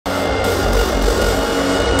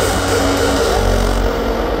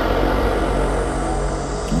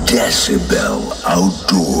Decibel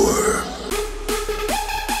Outdoor.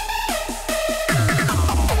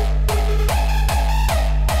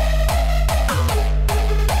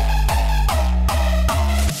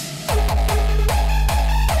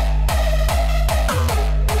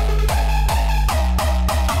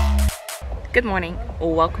 Good morning,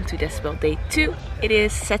 welcome to Decibel Day 2. It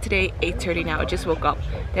is Saturday, 8:30 now. I just woke up.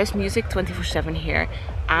 There's music 24/7 here.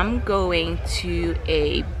 I'm going to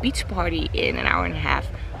a beach party in an hour and a half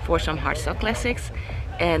for some hardstyle classics.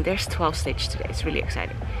 And there's 12 stages today. It's really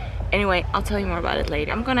exciting. Anyway, I'll tell you more about it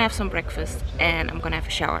later. I'm gonna have some breakfast and I'm gonna have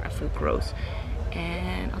a shower after food grows.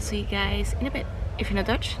 And I'll see you guys in a bit. If you know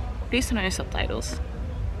Dutch, please turn on your subtitles.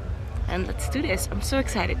 And let's do this. I'm so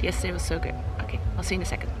excited. Yesterday was so good. Okay, I'll see you in a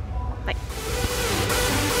second. Bye.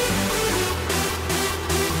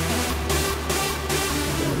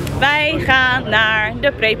 Wij gaan naar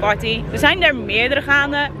de pre-party. Er zijn er meerdere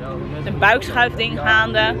gaande. De buikschuifding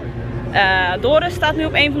gaande. Doris staat nu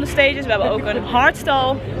op een van de stages. We hebben ook een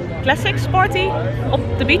hardstyle classics party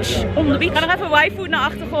op de beach. Om de beach. Ik ga nog even Y-food naar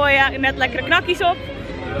achter gooien. Net lekkere knakjes op.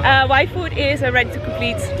 Y-food is a ready to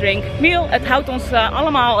complete drink meal. Het houdt ons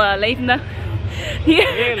allemaal levende.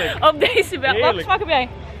 Hier op deze bel. Wat smaak heb jij?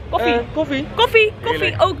 Koffie.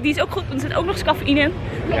 Koffie ook. Die is ook goed. Er zit ook nog eens cafeïne in.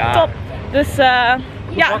 Ja. Top. Dus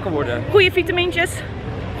ja, goede vitamintjes,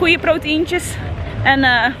 goede proteïntjes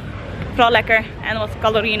en vooral lekker en wat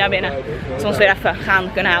calorieën naar binnen. Dus ons weer even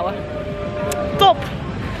gaande kunnen houden. Top!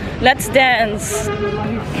 Let's dance!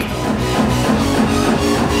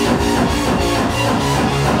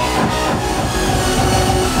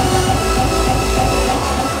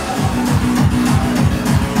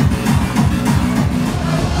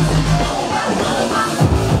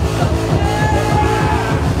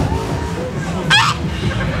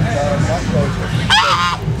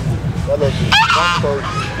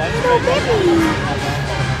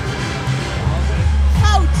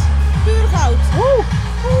 Goud, puur goud. Oeh,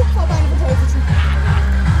 ik val bijna van het heuveltje.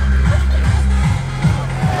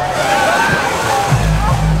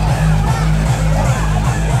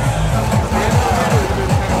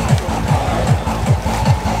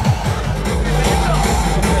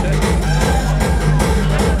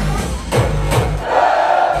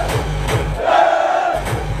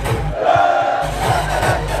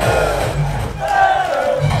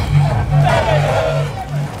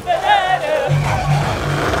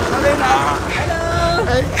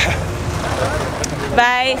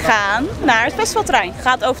 Wij gaan naar het festivalterrein.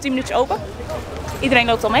 Gaat over 10 minuutjes open. Iedereen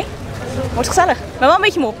loopt al mee. Wordt gezellig. Ik ben wel een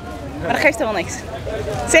beetje moe. Maar dat geeft helemaal niks.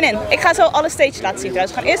 Zin in. Ik ga zo alle stages laten zien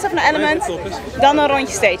trouwens. We gaan eerst even naar Element. Dan een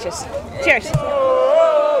rondje stages. Cheers.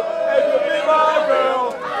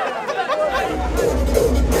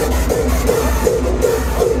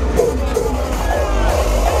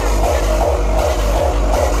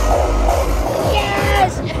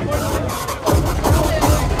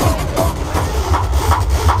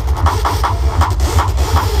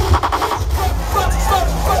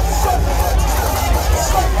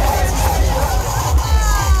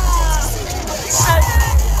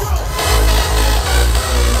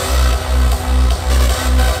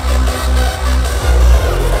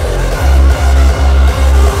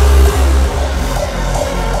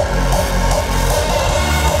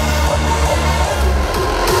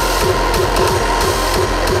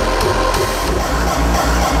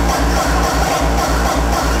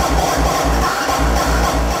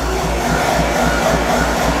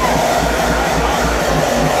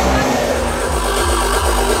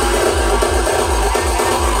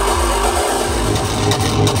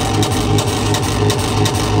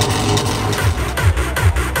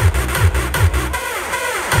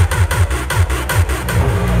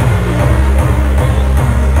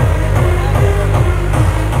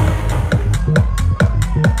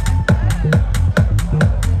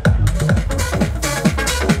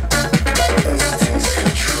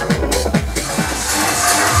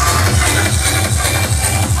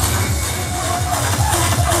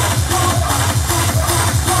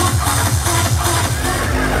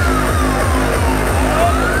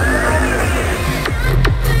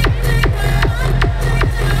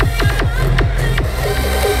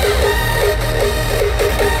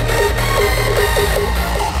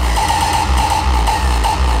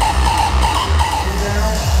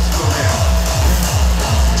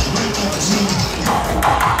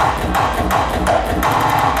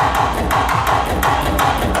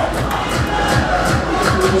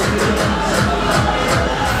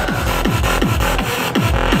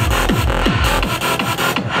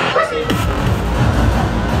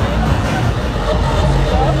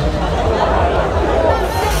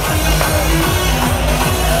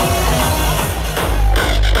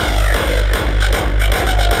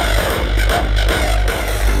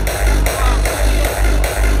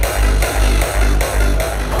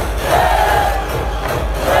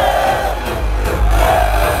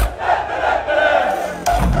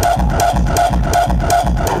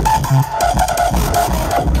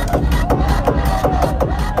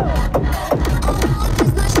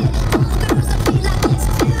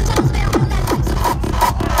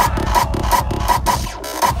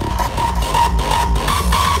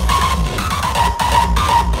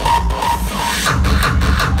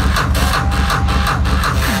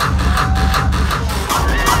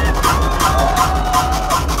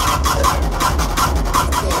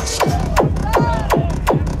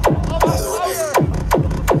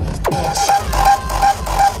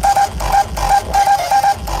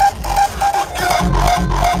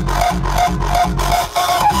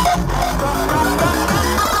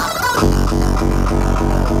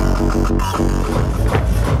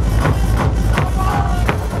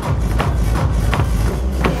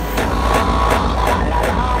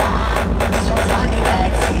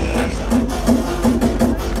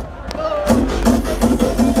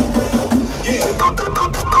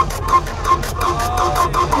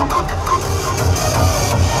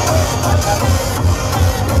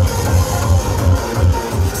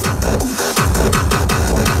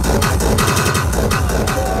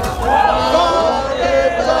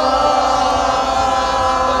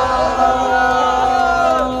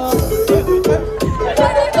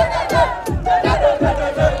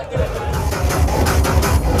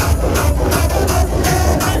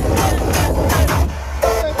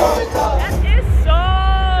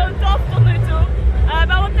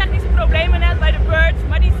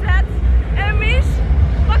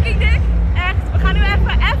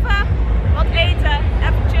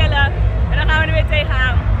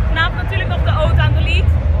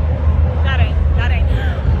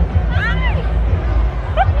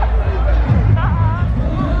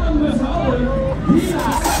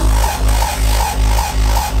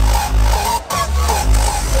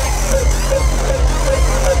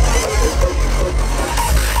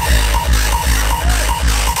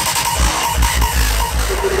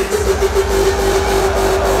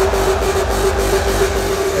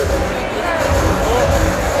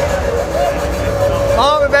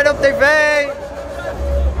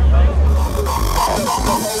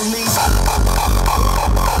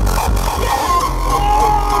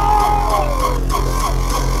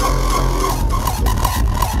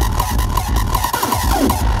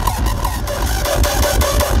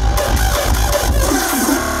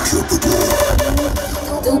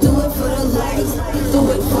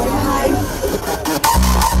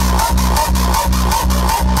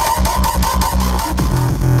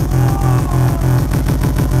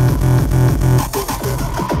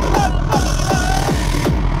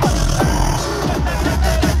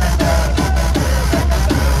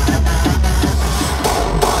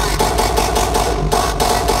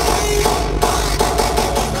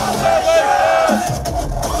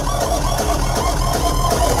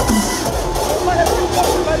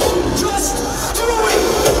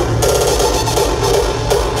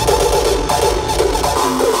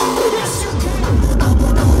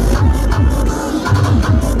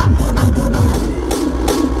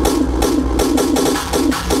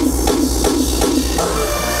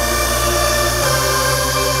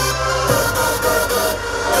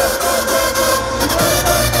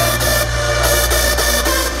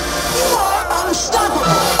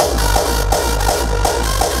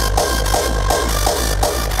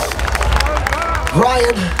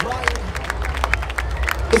 Ryan,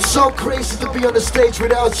 it's so crazy to be on the stage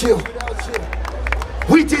without you.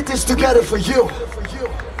 We did this together for you.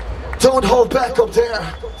 Don't hold back up there.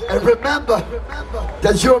 And remember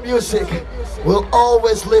that your music will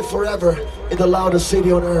always live forever in the loudest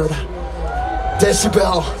city on earth.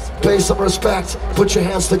 Decibel, pay some respect. Put your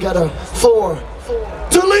hands together for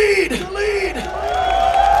the lead.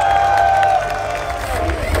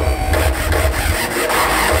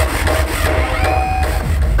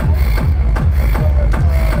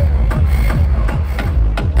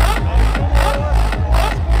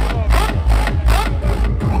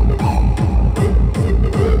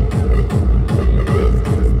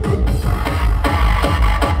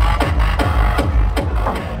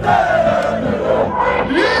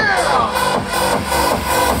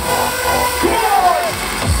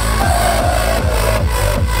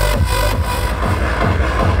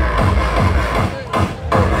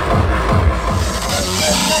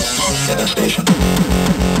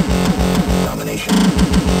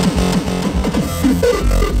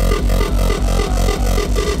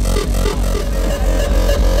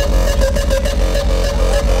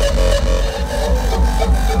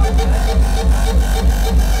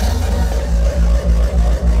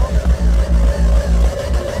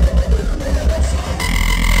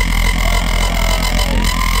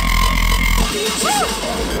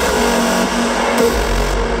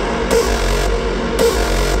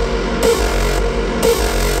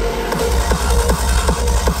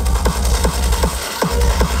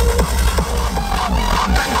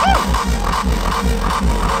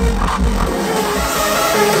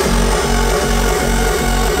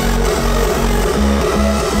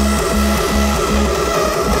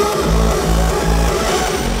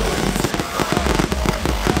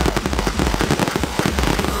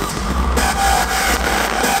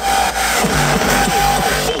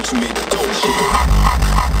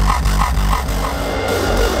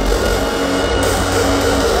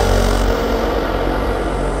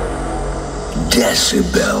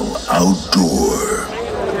 Decibel Outdoor.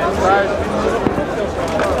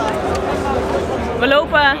 We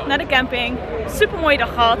lopen naar de camping. Super mooie dag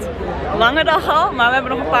gehad. Lange dag al, maar we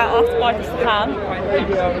hebben nog een paar afterparties te gaan.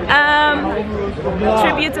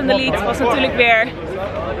 Tribute in the Lead was natuurlijk weer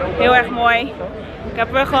heel erg mooi. Ik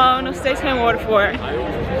heb er gewoon nog steeds geen woorden voor.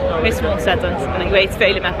 Ik mis me ontzettend. En ik weet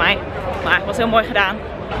velen met mij. Maar het was heel mooi gedaan.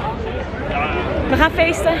 We gaan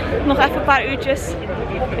feesten. Nog even een paar uurtjes.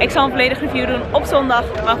 Ik zal een volledig review doen op zondag.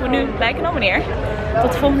 Maar voor nu lijken al meneer.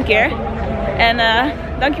 Tot de volgende keer. En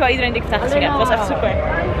dankjewel iedereen die ik vandaag gezien heb. Het was echt super.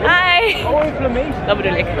 Hi! Dat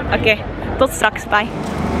bedoel ik. Oké, tot straks. Bye.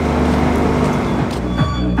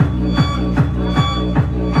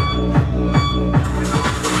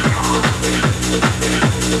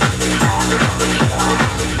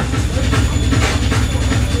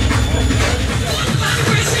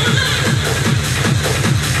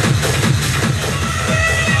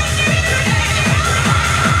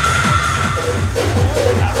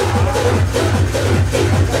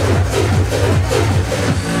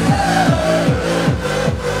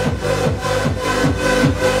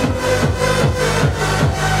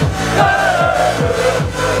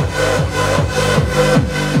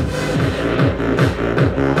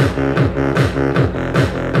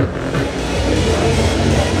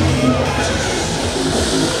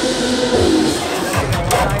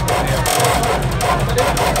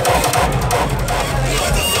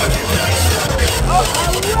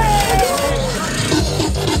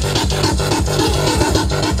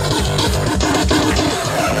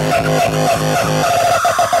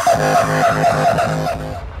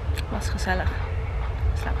 Was gezellig.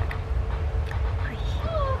 Slaap lekker.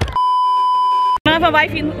 Van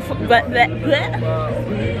wijfie.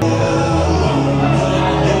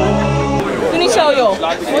 Doe niet zo joh.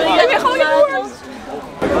 Heb je gewoon je woord?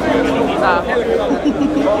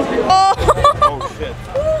 Oh shit.